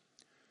more."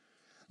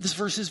 This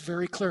verse is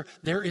very clear.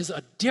 There is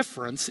a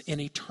difference in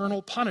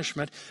eternal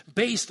punishment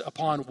based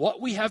upon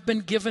what we have been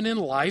given in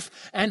life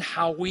and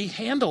how we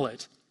handle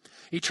it.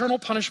 Eternal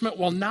punishment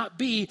will not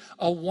be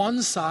a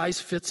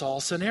one-size-fits-all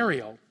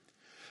scenario.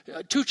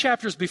 2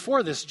 chapters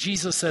before this,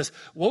 Jesus says,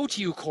 "Woe to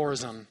you,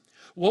 Chorazin!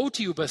 Woe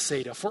to you,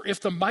 Bethsaida! For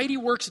if the mighty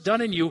works done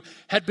in you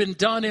had been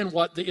done in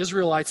what the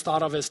Israelites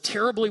thought of as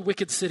terribly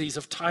wicked cities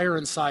of Tyre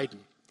and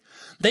Sidon,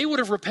 they would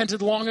have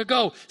repented long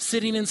ago,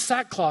 sitting in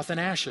sackcloth and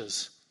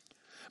ashes.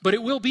 But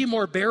it will be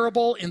more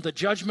bearable in the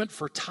judgment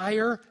for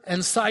Tyre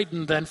and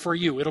Sidon than for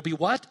you." It'll be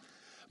what?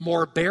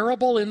 More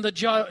bearable in the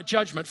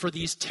judgment for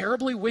these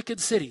terribly wicked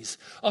cities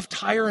of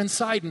Tyre and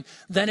Sidon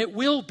than it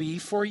will be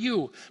for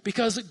you,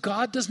 because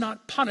God does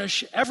not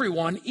punish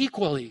everyone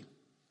equally.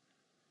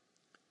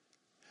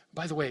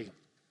 By the way,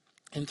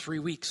 in 3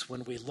 weeks,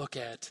 when we look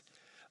at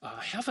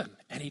heaven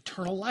and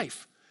eternal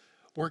life,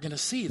 we're going to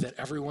see that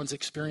everyone's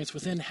experience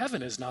within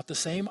heaven is not the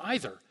same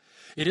either.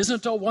 It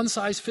isn't a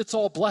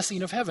one-size-fits-all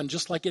blessing of heaven,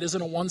 just like it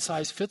isn't a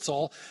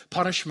one-size-fits-all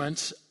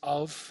punishment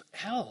of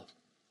hell.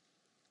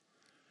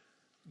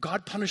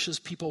 God punishes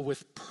people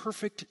with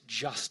perfect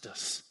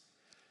justice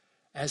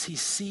as he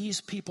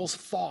sees people's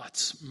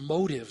thoughts,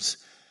 motives,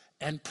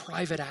 and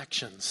private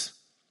actions.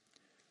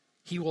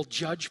 He will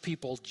judge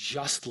people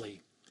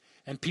justly,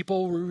 and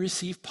people will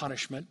receive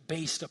punishment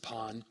based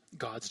upon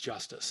God's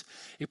justice.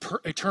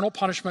 Eternal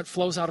punishment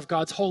flows out of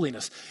God's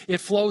holiness. It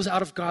flows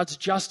out of God's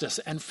justice.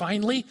 And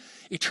finally,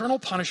 eternal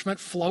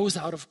punishment flows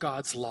out of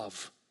God's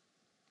love.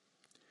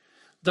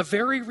 The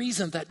very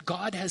reason that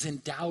God has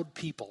endowed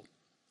people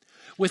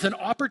with an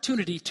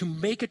opportunity to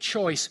make a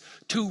choice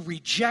to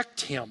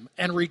reject him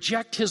and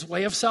reject his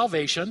way of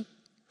salvation,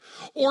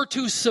 or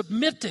to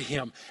submit to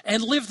him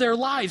and live their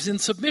lives in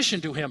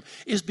submission to him,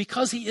 is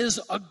because he is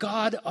a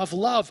God of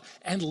love,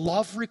 and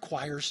love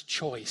requires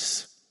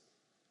choice.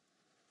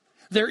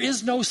 There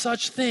is no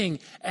such thing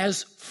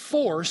as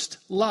forced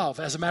love.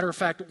 As a matter of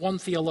fact, one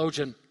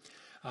theologian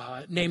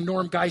named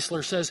Norm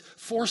Geisler says,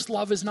 forced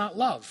love is not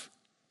love,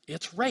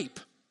 it's rape.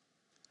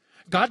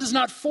 God does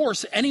not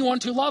force anyone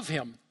to love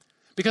him,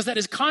 because that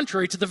is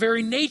contrary to the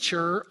very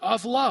nature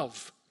of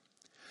love.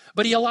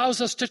 But he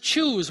allows us to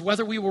choose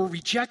whether we will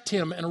reject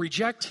him and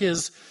reject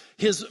his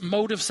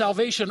mode of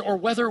salvation, or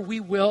whether we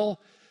will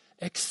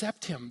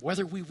accept him,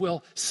 whether we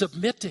will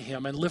submit to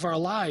him and live our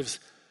lives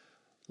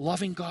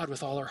loving God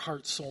with all our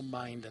heart, soul,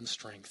 mind, and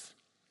strength.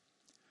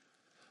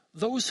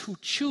 Those who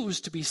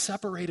choose to be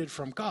separated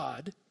from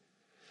God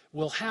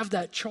will have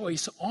that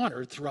choice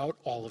honored throughout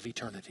all of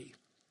eternity.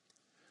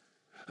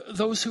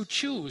 Those who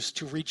choose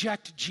to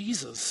reject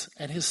Jesus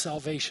and his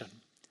salvation,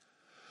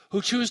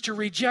 who choose to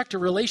reject a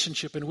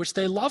relationship in which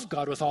they love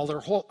God with all their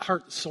whole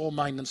heart, soul,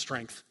 mind, and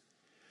strength,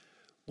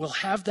 will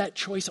have that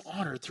choice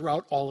honored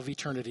throughout all of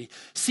eternity.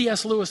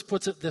 C.S. Lewis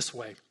puts it this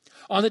way: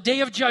 on the day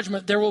of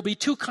judgment, there will be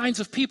two kinds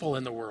of people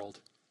in the world.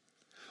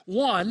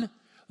 One,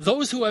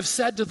 those who have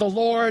said to the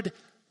Lord,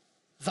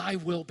 "Thy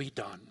will be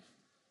done."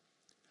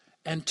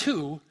 And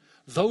two,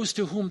 those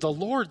to whom the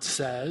Lord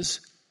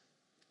says,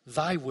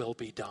 "Thy will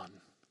be done."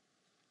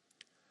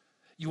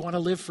 You want to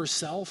live for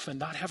self and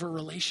not have a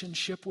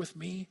relationship with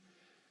me?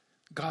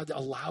 God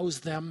allows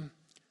them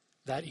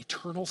that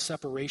eternal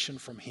separation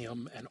from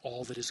him and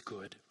all that is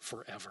good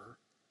forever.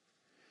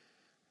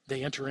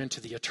 They enter into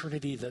the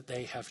eternity that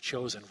they have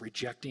chosen,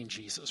 rejecting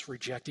Jesus,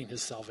 rejecting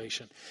his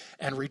salvation,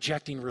 and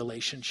rejecting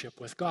relationship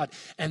with God.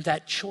 And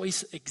that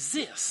choice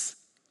exists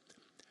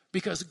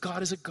because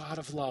God is a God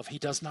of love. He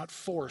does not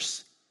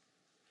force.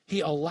 He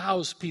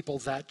allows people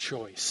that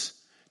choice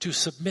to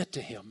submit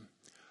to him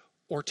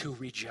or to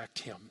reject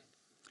him.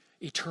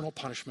 Eternal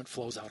punishment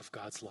flows out of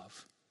God's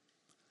love.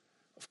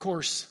 Of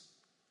course,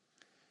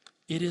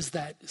 it is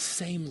that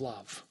same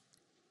love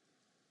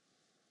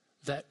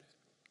that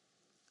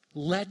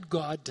led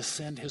God to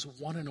send his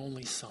one and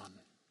only Son,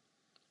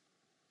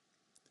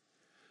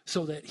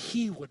 so that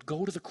he would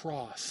go to the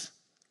cross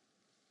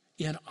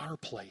in our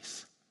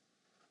place,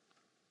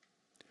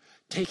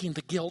 taking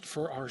the guilt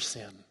for our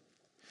sin,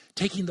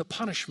 taking the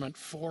punishment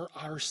for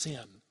our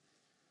sin,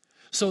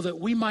 so that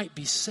we might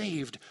be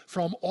saved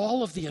from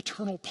all of the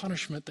eternal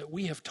punishment that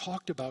we have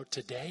talked about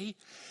today,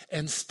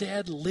 and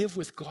instead live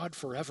with God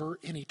forever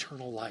in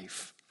eternal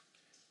life.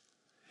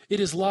 It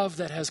is love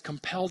that has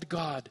compelled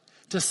God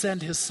to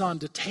send his Son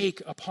to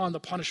take upon the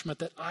punishment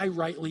that I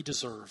rightly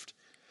deserved,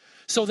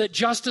 so that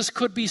justice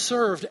could be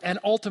served, and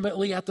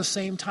ultimately at the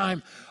same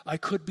time, I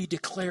could be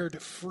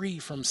declared free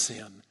from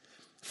sin,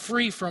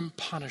 free from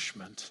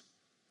punishment.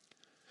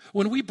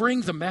 When we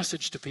bring the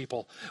message to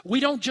people, we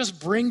don't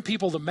just bring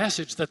people the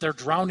message that they're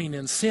drowning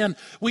in sin.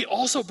 We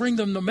also bring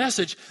them the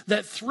message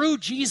that through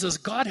Jesus,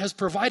 God has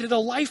provided a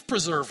life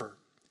preserver.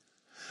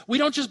 We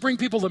don't just bring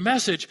people the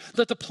message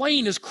that the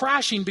plane is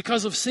crashing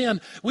because of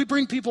sin. We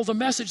bring people the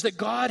message that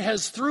God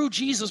has, through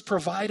Jesus,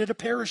 provided a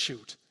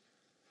parachute.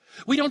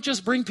 We don't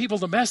just bring people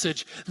the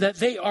message that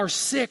they are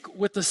sick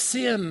with the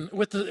sin,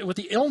 with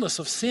the illness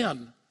of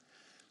sin.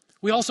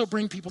 We also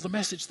bring people the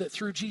message that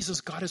through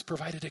Jesus, God has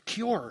provided a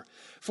cure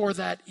for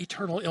that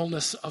eternal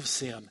illness of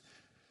sin,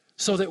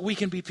 so that we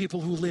can be people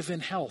who live in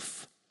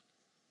health.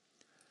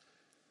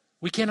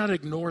 We cannot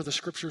ignore the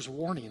Scripture's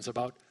warnings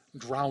about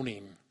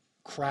drowning,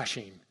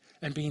 crashing,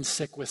 and being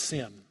sick with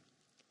sin.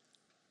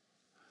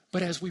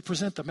 But as we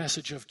present the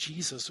message of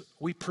Jesus,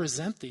 we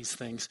present these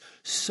things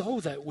so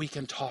that we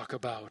can talk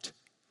about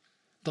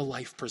the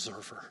life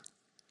preserver,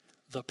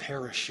 the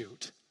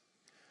parachute,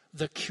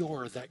 the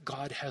cure that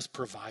God has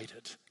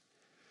provided,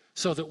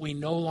 so that we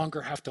no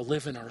longer have to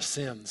live in our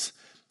sins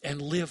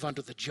and live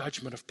under the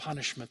judgment of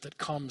punishment that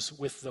comes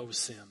with those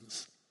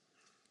sins.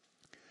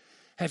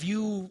 Have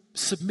you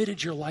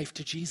submitted your life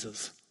to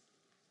Jesus?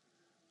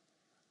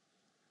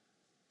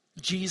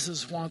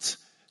 Jesus wants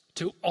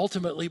to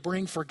ultimately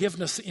bring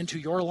forgiveness into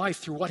your life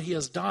through what he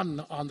has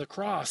done on the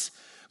cross,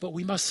 but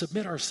we must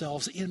submit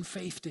ourselves in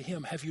faith to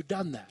him. Have you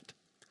done that?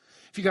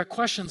 If you got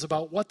questions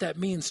about what that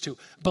means to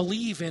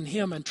believe in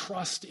him and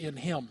trust in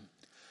him,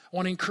 I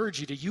want to encourage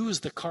you to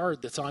use the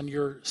card that's on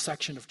your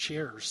section of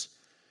chairs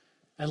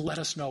and let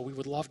us know. We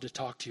would love to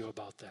talk to you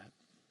about that.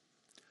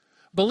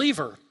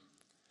 Believer,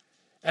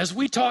 as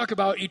we talk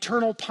about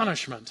eternal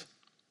punishment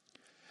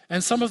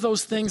and some of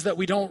those things that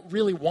we don't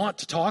really want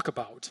to talk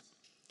about,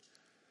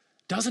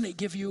 doesn't it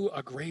give you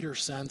a greater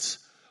sense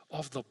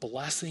of the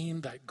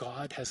blessing that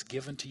God has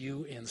given to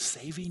you in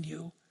saving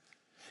you?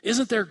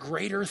 Isn't there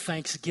greater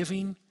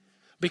thanksgiving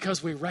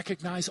because we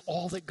recognize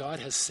all that God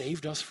has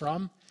saved us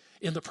from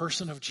in the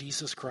person of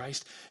Jesus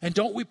Christ? And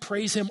don't we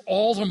praise him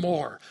all the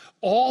more,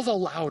 all the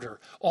louder,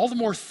 all the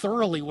more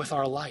thoroughly with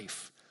our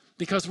life,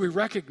 because we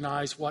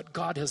recognize what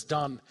God has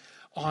done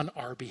on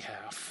our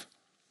behalf?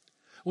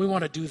 We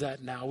want to do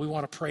that now. We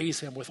want to praise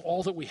him with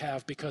all that we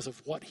have because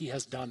of what he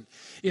has done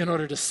in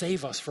order to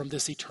save us from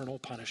this eternal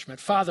punishment.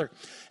 Father,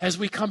 as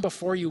we come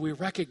before you, we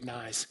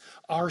recognize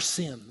our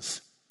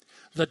sins,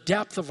 the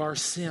depth of our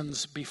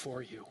sins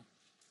before you.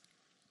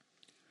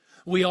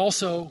 We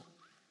also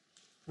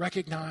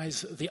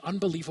recognize the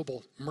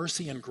unbelievable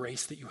mercy and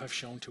grace that you have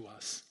shown to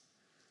us.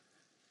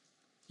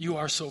 You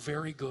are so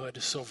very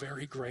good, so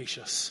very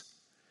gracious,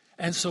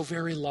 and so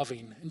very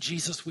loving. And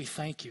Jesus, we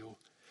thank you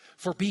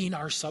for being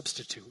our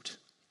substitute,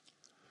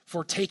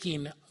 for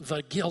taking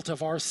the guilt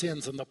of our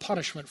sins and the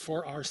punishment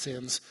for our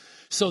sins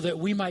so that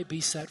we might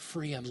be set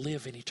free and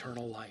live in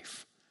eternal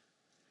life.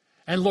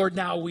 And Lord,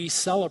 now we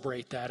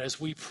celebrate that as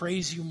we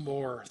praise you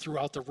more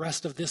throughout the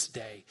rest of this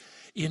day.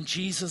 In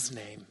Jesus'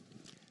 name,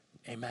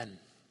 amen.